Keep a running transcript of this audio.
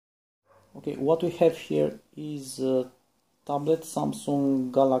Okay, what we have here is a tablet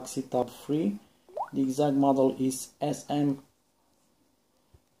Samsung Galaxy Tab 3. The exact model is SM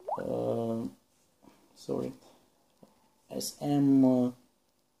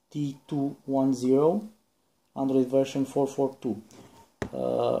T210, Android version 4.4.2.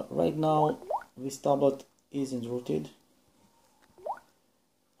 Right now this tablet isn't rooted.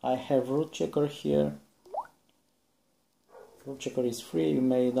 I have root checker here. Root checker is free, you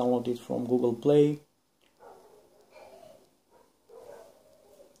may download it from Google Play.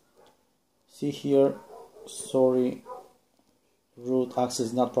 See here, sorry, root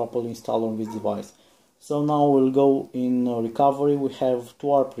access not properly installed on this device. So now we'll go in recovery. We have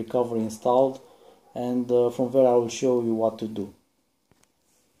TWRP recovery installed, and from there I will show you what to do.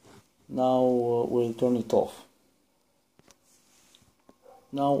 Now we'll turn it off.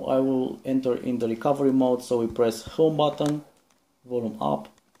 Now I will enter in the recovery mode, so we press home button, volume up,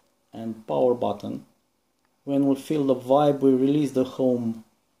 and power button. When we feel the vibe, we release the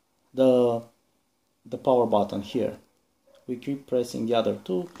power button here. We keep pressing the other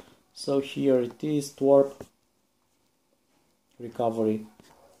two. So here it is, TWRP recovery.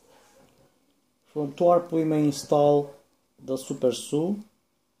 From TWRP we may install the SuperSU.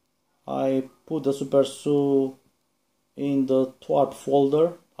 I put the SuperSU in the TWRP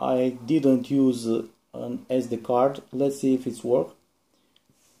folder. I didn't use an SD card. Let's see if it's work.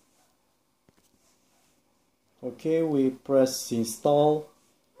 Okay, we press install,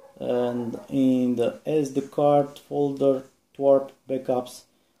 and in the SD card folder TWRP backups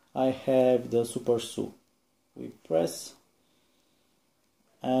I have the SuperSU. We press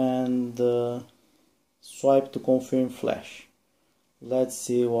and swipe to confirm flash. Let's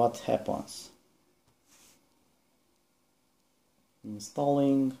see what happens.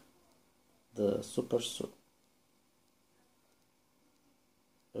 Installing the SuperSU.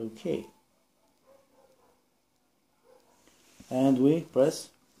 Okay. And we press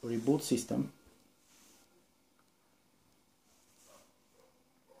reboot system.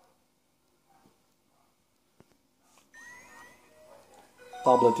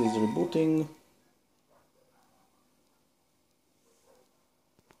 Tablet is rebooting.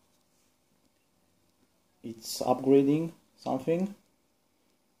 It's upgrading something.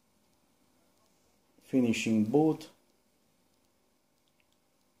 Finishing boot.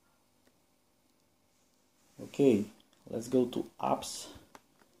 Okay, let's go to apps.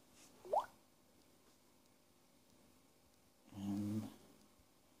 And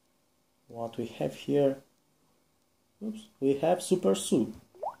what we have here, oops, we have SuperSU.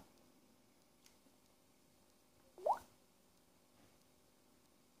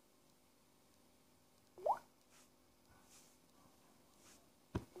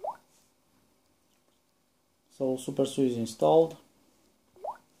 So SuperSU is installed.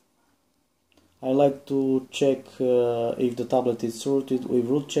 I like to check if the tablet is rooted with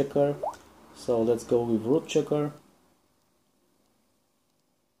root checker. So let's go with root checker.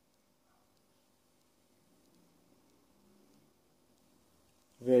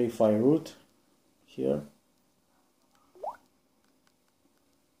 Verify root here.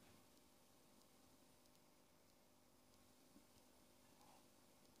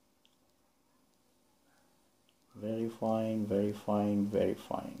 Verifying.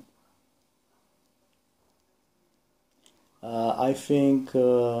 I think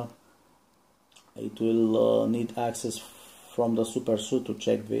it will need access from the SuperSU to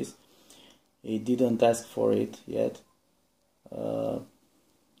check this. It didn't ask for it yet.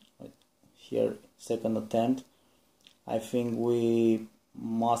 Here, second attempt. I think we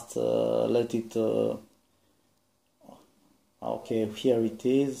must let it. Okay, here it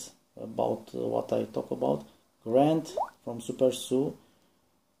is. About what I talk about. Grant from SuperSU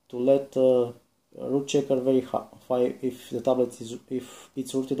to let root checker verify if the tablet is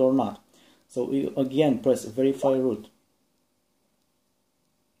it's rooted or not. So we again press verify root.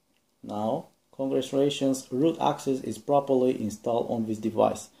 Now, congratulations, root access is properly installed on this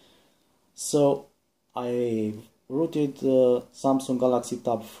device. So I rooted Samsung Galaxy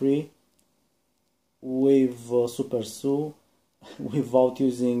Tab 3 with SuperSU without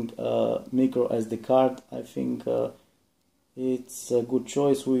using micro SD card. I think it's a good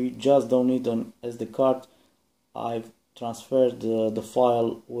choice. We just don't need an SD card. I've transferred the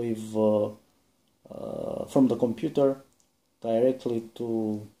file with from the computer directly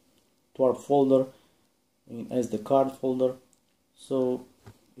to our folder in SD card folder. So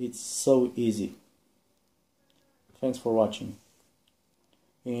it's so easy. Thanks for watching.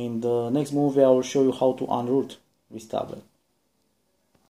 In the next movie I will show you how to unroot this tablet.